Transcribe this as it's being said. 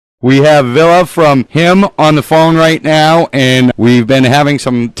We have Ville from him on the phone right now, and we've been having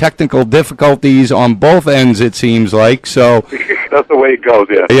some technical difficulties on both ends, it seems like. So that's the way it goes,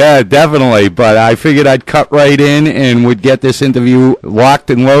 yeah. Yeah, definitely. But I figured I'd cut right in and would get this interview locked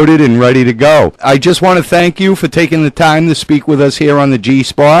and loaded and ready to go. I just want to thank you for taking the time to speak with us here on the G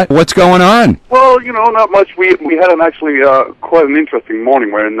Spot. What's going on? Well, not much. We had quite an interesting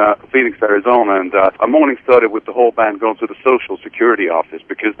morning. We're in Phoenix, Arizona, and our morning started with the whole band going to the Social Security office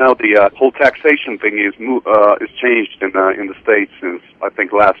because now the whole taxation thing is changed in the States since I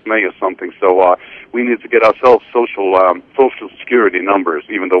think last May or something. So we need to get ourselves social security numbers,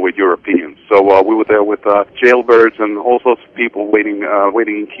 even though we're Europeans. So we were there with jailbirds and all sorts of people waiting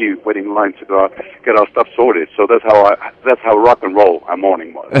in queue, waiting in line to get our stuff sorted. So that's how rock and roll our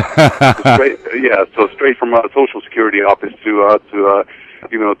morning was. So straight from a Social Security office to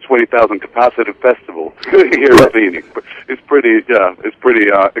 20,000 capacity festival here in Phoenix. It's pretty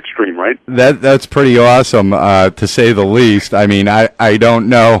extreme, right? That's pretty awesome, to say the least. I mean, I don't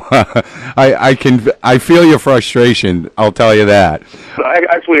know. I feel your frustration. I'll tell you that.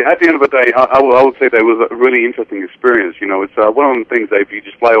 Actually, at the end of the day, I would say that it was a really interesting experience. It's one of the things that if you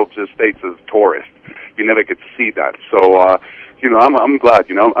just fly over to the States as a tourist, you never get to see that. So, I'm glad,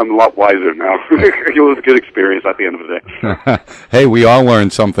 I'm a lot wiser now. It was a good experience at the end of the day. Hey, we all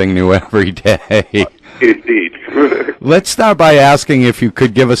learn something new every day. Indeed. Let's start by asking if you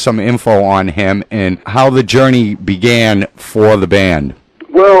could give us some info on him and how the journey began for the band.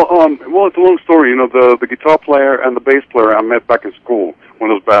 Well, it's a long story. The guitar player and the bass player I met back in school when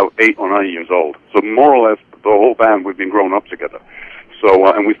I was about 8 or 9 years old. So more or less, the whole band, we've been growing up together. So,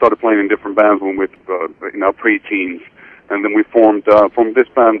 and we started playing in different bands when we were in our pre-teens. And then we formed this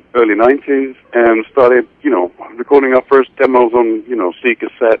band early 90s and started, recording our first demos on, C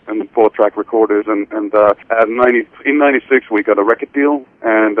cassette and 4-track recorders. And in 96 we got a record deal.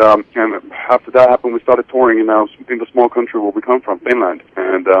 And after that happened, we started touring in the small country where we come from, Finland,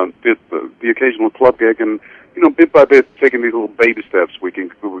 and did the occasional club gig. And bit by bit, taking these little baby steps, we can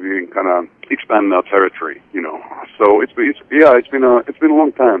kind of expand our territory. So it's been a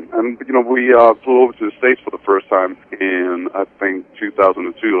long time, and we flew over to the States for the first time in I think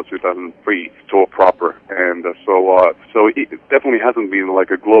 2002 or 2003, tour proper, and so it definitely hasn't been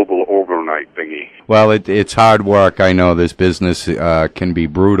like a global overnight thingy. Well, it's hard work. I know this business can be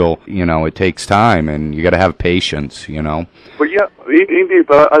brutal. It takes time, and you got to have patience. But yeah, indeed.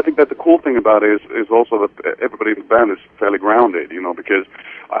 But I think that the cool thing about it is also that everybody in the band is fairly grounded. Because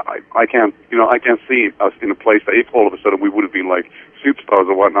I can't see us in a place that if all of a sudden we would have been like superstars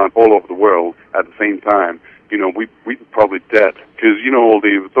or whatnot all over the world at the same time, we'd probably dead. Because all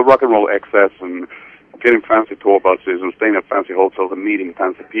the rock and roll excess and getting fancy tour buses and staying at fancy hotels and meeting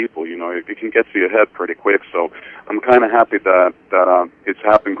fancy people, it can get to your head pretty quick. So I'm kind of happy that it's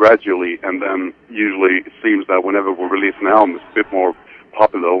happened gradually, and then usually it seems that whenever we release an album, it's a bit more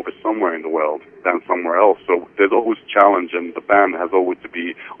popular over somewhere in the world than somewhere else. So there's always a challenge, and the band has always to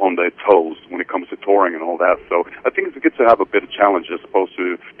be on their toes when it comes to touring and all that. So I think it's good to have a bit of challenge as opposed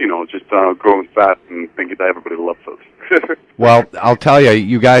to, just growing fat and thinking that everybody loves us. Well, I'll tell you,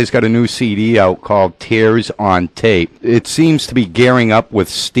 you guys got a new CD out called Tears on Tape. It seems to be gearing up with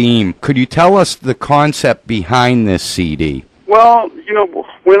steam. Could you tell us the concept behind this CD? Well,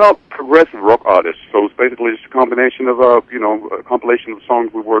 we're not progressive rock artists, so it's basically just a combination of, a compilation of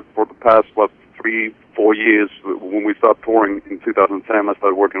songs we worked for the past, 3-4 years. When we started touring in 2010, I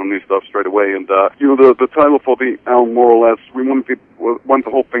started working on new stuff straight away, and, the title for the album, more or less, we want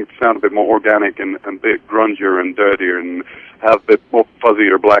the whole thing to sound a bit more organic and a bit grungier and dirtier and have a bit more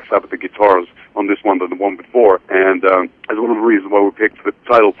fuzzier Black Sabbath guitars on this one than the one before. And as one of the reasons why we picked the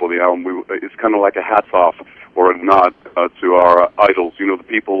title for the album, it's kind of like a hats off or a nod to our idols, the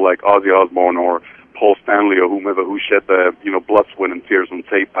people like Ozzy Osbourne or Paul Stanley or whomever who shed their, blood, sweat, and tears on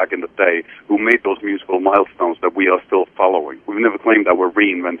tape back in the day, who made those musical milestones that we are still following. We've never claimed that we're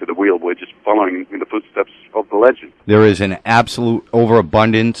reinvented the wheel. We're just following in the footsteps of the legend. There is an absolute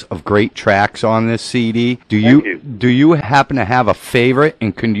overabundance of great tracks on this CD. Do you happen to have a favorite,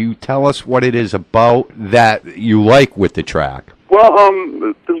 and can you tell us what it is about that you like with the track? Well,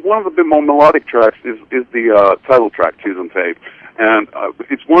 there's one of the bit more melodic tracks is the title track, Tears on Tape. And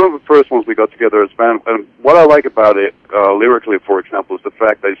it's one of the first ones we got together as a band. And what I like about it, lyrically, for example, is the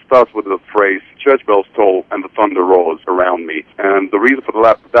fact that it starts with the phrase, church bells toll and the thunder roars around me. And the reason for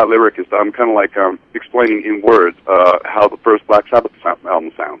that lyric is that I'm kind of like explaining in words how the first Black Sabbath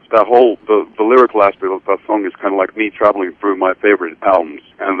album sounds. That whole, the lyrical aspect of that song is kind of like me traveling through my favorite albums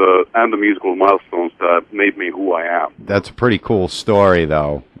and the musical milestones that made me who I am. That's a pretty cool story,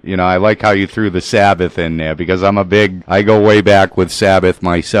 though. You know, I like how you threw the Sabbath in there, because I go way back with Sabbath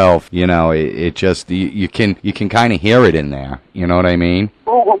myself. You know, it just, you can kind of hear it in there. You know what I mean?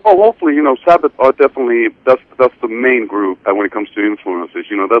 Well, hopefully, you know, Sabbath are definitely, that's the main group when it comes to influences.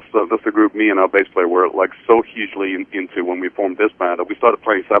 You know, that's the group me and our bass player were like so hugely into when we formed this band that we started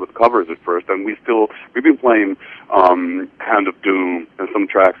playing Sabbath covers at first, and we've been playing Hand of Doom and some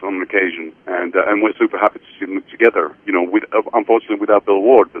tracks on occasion, and we're super happy to see them together. You know, unfortunately without Bill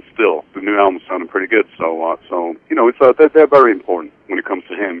Ward, but still the new album's sounding pretty good. So you know, it's they're very important when it comes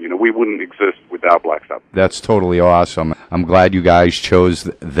to him. You know, we wouldn't exist without Black Sabbath. That's totally awesome. I'm glad you guys chose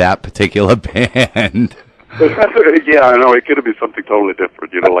that particular band. Yeah, I know. It could have been something totally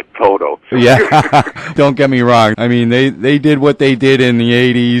different, you know, like Toto. Yeah, don't get me wrong. I mean, they did what they did in the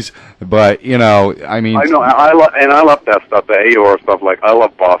 80s, but, you know, I mean... I know, I love that stuff, the AOR stuff. Like, I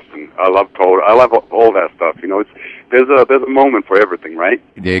love Boston. I love Toto. I love all that stuff. You know, there's a moment for everything, right?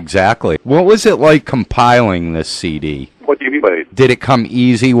 Exactly. What was it like compiling this CD? What do you mean by it? Did it come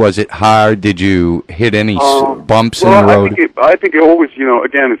easy? Was it hard? Did you hit any bumps in the road? I think it always, you know,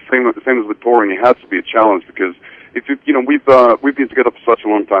 again, it's the same as with touring. It has to be a challenge because if you know, we've been together for such a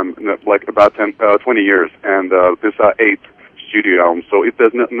long time, like about 20 years, and this is our 8th studio album. So if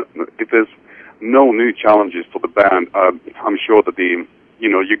there's no new challenges for the band, I'm sure that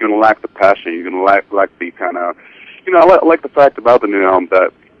you're going to lack the passion. You're going to lack the kind of, you know, I like the fact about the new album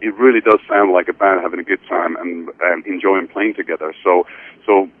that it really does sound like a band having a good time and enjoying playing together. So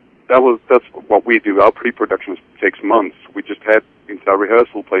that's what we do. Our pre-production takes months. We just head into our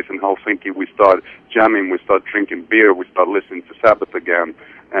rehearsal place in Helsinki. We start jamming. We start drinking beer. We start listening to Sabbath again,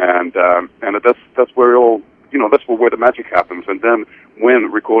 and that's where where the magic happens. And then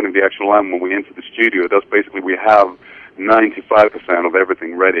when recording the actual album, when we enter the studio, that's basically we have 95% of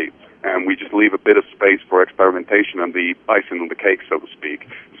everything ready, and we just leave a bit of space for experimentation and the icing on the cake, so to speak.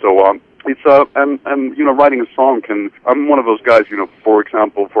 So it's and you know, writing a song I'm one of those guys, you know, for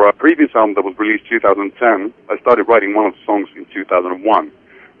example, for our previous album that was released 2010, I started writing one of the songs in 2001.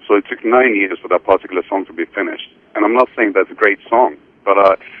 So it took 9 years for that particular song to be finished. And I'm not saying that's a great song, but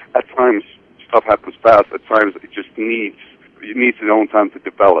at times stuff happens fast. At times it just needs its own time to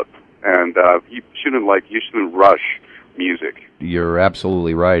develop, and you shouldn't rush music. You're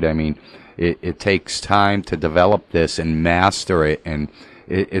absolutely right. I mean, it takes time to develop this and master it, and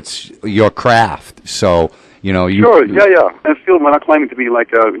it's your craft. So, you know, Sure, yeah. And still, we're not claiming to be like,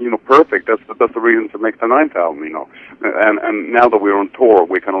 perfect. That's the reason to make the 9th album, you know. And now that we're on tour,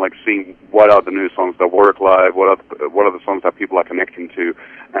 we're kind of like seeing what are the new songs that work live, what are the songs that people are connecting to,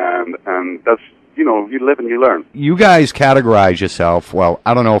 and that's, you know, you live and you learn. You guys categorize yourself, well,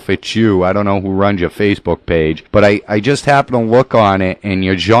 I don't know if it's you, I don't know who runs your Facebook page, but I just happened to look on it, and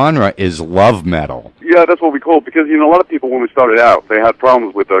your genre is love metal. Yeah, that's what we call it, because, you know, a lot of people, when we started out, they had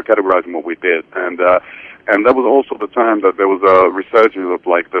problems with categorizing what we did, and that was also the time that there was a resurgence of,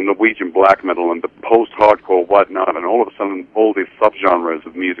 like, the Norwegian black metal and the post-hardcore whatnot, and all of a sudden, all these subgenres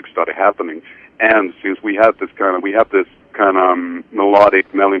of music started happening, and since we have this kind of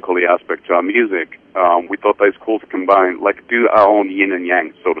melodic, melancholy aspect to our music, we thought that it's cool to combine, like, do our own yin and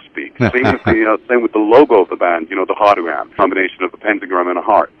yang, so to speak. Same with the logo of the band, you know, the hardware combination of the pentagram and a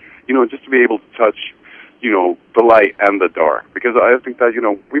heart. You know, just to be able to touch, you know, the light and the dark, because I think that, you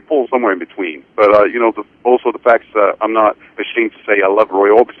know, we fall somewhere in between. But, you know, also the fact that I'm not ashamed to say I love Roy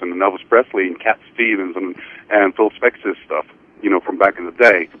Orbison and Elvis Presley and Cat Stevens and Phil Spector's stuff, you know, from back in the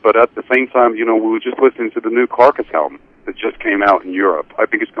day. But at the same time, you know, we were just listening to the new Carcass album that just came out in Europe. I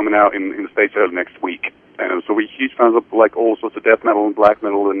think it's coming out in the States early next week. And so we're huge fans of, like, all sorts of death metal and black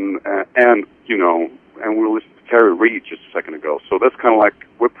metal and you know, and we were listening to Terry Reid just a second ago. So that's kind of like,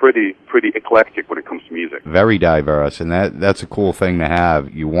 we're pretty eclectic when it comes to music. Very diverse, and that's a cool thing to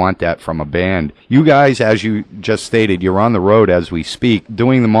have. You want that from a band. You guys, as you just stated, you're on the road as we speak,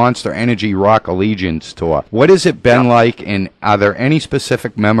 doing the Monster Energy Rock Allegiance Tour. What has it been like, and are there any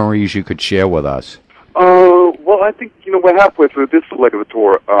specific memories you could share with us? Well, I think, you know, we're halfway through this leg of the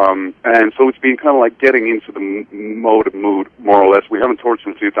tour, and so it's been kind of like getting into the mood, more or less. We haven't toured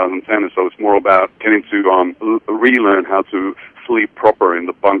since 2010, so it's more about getting to relearn how to sleep proper in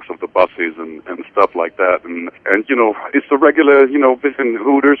the bunks of the buses and stuff like that. And you know, it's the regular, you know, visiting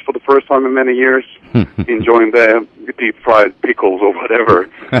Hooters for the first time in many years, enjoying their deep-fried pickles or whatever.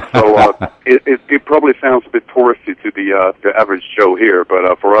 So it probably sounds a bit touristy to the average Joe here,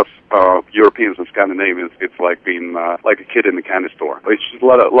 but for us Europeans and Scandinavians, it's like being like a kid in a candy store. It's just a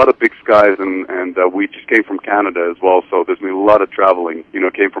lot of big skies, and we just came from Canada as well, so there's been a lot of traveling. You know,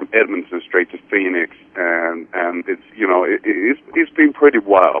 came from Edmonton straight to Phoenix, and it's it's been pretty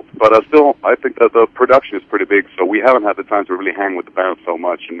wild. But I think that the production is pretty big, so we haven't had the time to really hang with the band so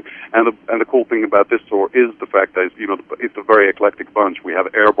much. And the cool thing about this tour is the fact that it's a very eclectic bunch. We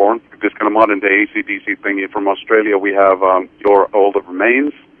have Airborne, this kind of modern day AC/DC thing. From Australia, we have Your All That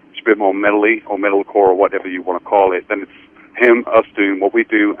Remains, which is a bit more metal-y or metalcore or whatever you want to call it. Then it's him, us doing what we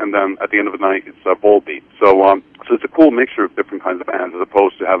do, and then at the end of the night, it's ball beat. So it's a cool mixture of different kinds of bands, as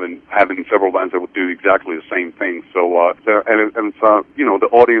opposed to having several bands that would do exactly the same thing. So the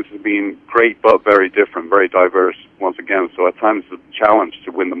audience has been great, but very different, very diverse. Once again, so at times it's a challenge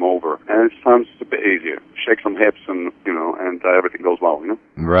to win them over, and at times it's a bit easier. Shake some hips, and everything goes well.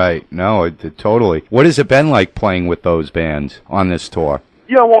 Right. No, totally. What has it been like playing with those bands on this tour?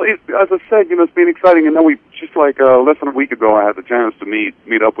 Yeah, well, as I said, it's been exciting, and then we just like less than a week ago, I had the chance to meet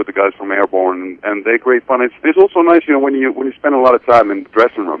up with the guys from Airborne, and they're great fun. It's also nice, when you spend a lot of time in the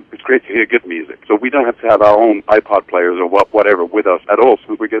dressing room. It's great to hear good music, so we don't have to have our own iPod players or whatever with us at all,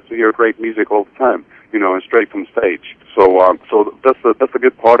 since we get to hear great music all the time, and straight from stage. So that's a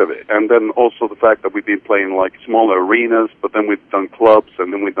good part of it. And then also the fact that we've been playing like smaller arenas, but then we've done clubs,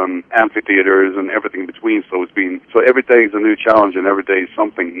 and then we've done amphitheaters and everything in between. So every day is a new challenge, and every day is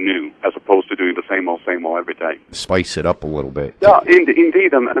something new, as opposed to doing the same old every day. Spice it up a little bit. Yeah,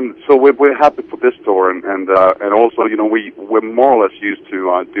 indeed. And so we're happy for this tour, and also we're more or less used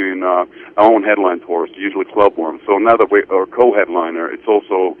to doing our own headline tours, usually club ones. So now that we're a co-headliner, it's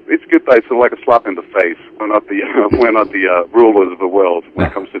good that it's like a slap in the face. We're not the rulers of the world when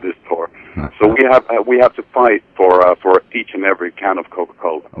it comes to this tour. So we have to fight for each and every can of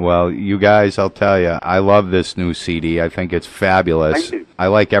Coca-Cola. Well, you guys, I'll tell you, I love this new CD. I think it's fabulous. Thank you. I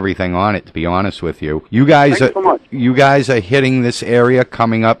like everything on it, to be honest with you. You guys, Thanks so much. You guys are hitting this area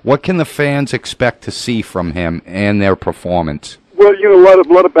coming up. What can the fans expect to see from him and their performance? Well,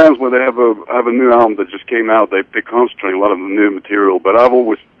 a lot of bands, when they have a new album that just came out, they concentrate a lot of the new material, but I've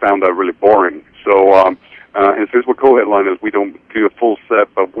always found that really boring. So and since we're co-headliners, we don't do a full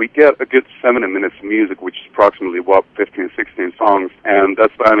set, but we get a good 70 minutes of music, which is approximately, 15, 16 songs, and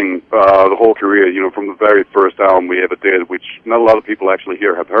that's spanning the whole career, from the very first album we ever did, which not a lot of people actually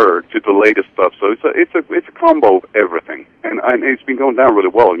here have heard, to the latest stuff. So it's a combo of everything, and it's been going down really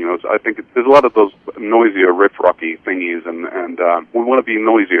well. I think there's a lot of those noisier riff-rocky thingies, and we want to be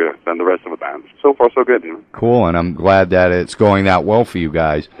noisier than the rest of the bands. So far, so good. Cool, and I'm glad that it's going that well for you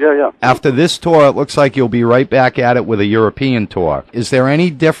guys. Yeah. After this tour, it looks like you'll be right back at it with a European tour. Is there any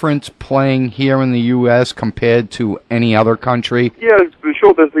difference playing here in the U.S. compared to any other country? Yeah,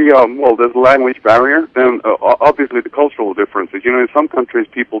 sure. There's there's a language barrier. Then obviously the cultural differences. In some countries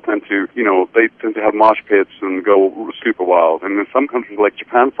people tend to have mosh pits and go super wild, and in some countries like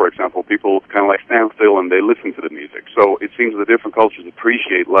Japan, for example, people kind of like stand still and they listen to the music. So it seems that different cultures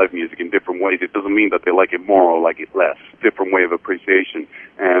appreciate live music in different ways. It doesn't mean that they like it more or like it less. Different way of appreciation,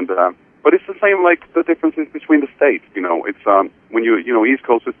 and but it's the same like the differences between the states. It's when East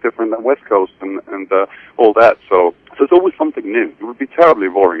Coast is different than West Coast, and all that. So it's always something new. It would be terribly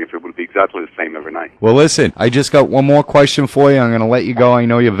boring if it would be exactly the same every night. Well, listen, I just got one more question for you. I'm going to let you go. I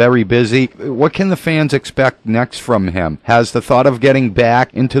know you're very busy. What can the fans expect next from him? Has the thought of getting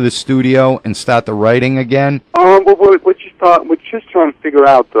back into the studio and start the writing again? Well, we're just trying to figure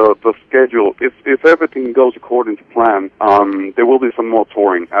out the schedule. If everything goes according to plan, there will be some more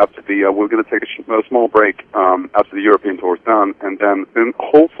touring after we're going to take a small break after the European tour is done, and then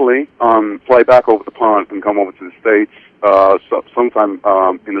hopefully fly back over the pond and come over to the States sometime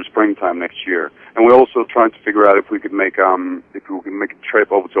in the springtime next year. And we're also trying to figure out if we could make a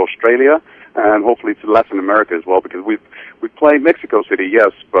trip over to Australia and hopefully to Latin America as well, because we've played Mexico City,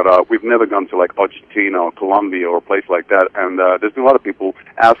 yes, but we've never gone to like Argentina or Colombia or a place like that. And there's been a lot of people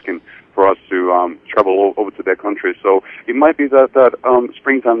asking for us to travel over to their country. So it might be that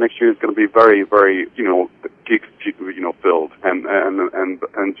springtime next year is going to be very, very gig filled, and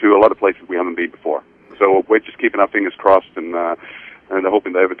to a lot of places we haven't been before. So we're just keeping our fingers crossed and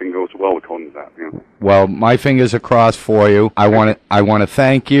hoping that everything goes well according to that. Well, my fingers are crossed for you. I want to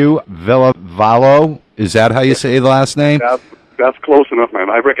thank you, Ville Valo. Is that how you say the last name? Ville That's close enough, man.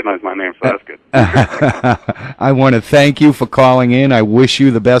 I recognize my name, so that's good. I want to thank you for calling in. I wish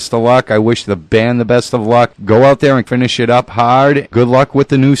you the best of luck. I wish the band the best of luck. Go out there and finish it up hard. Good luck with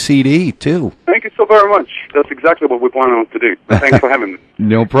the new CD, too. Thank you so very much. That's exactly what we plan on to do. Thanks for having me.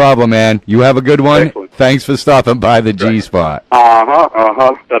 No problem, man. You have a good one. Excellent. Thanks for stopping by the G-Spot.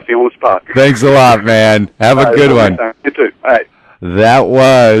 That's the only spot. Thanks a lot, man. Have a good one. You too. All right. That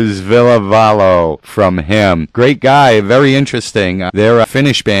was Ville Valo from him. Great guy, very interesting. They're a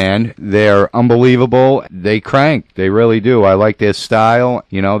Finnish band. They're unbelievable. They crank. They really do. I like their style.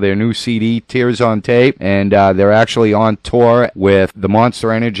 You know, their new CD, Tears on Tape, and they're actually on tour with the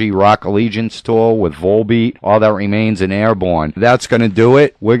Monster Energy Rock Allegiance Tour with Volbeat, All That Remains, and Airborne. That's going to do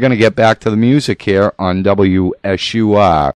it. We're going to get back to the music here on WSUR.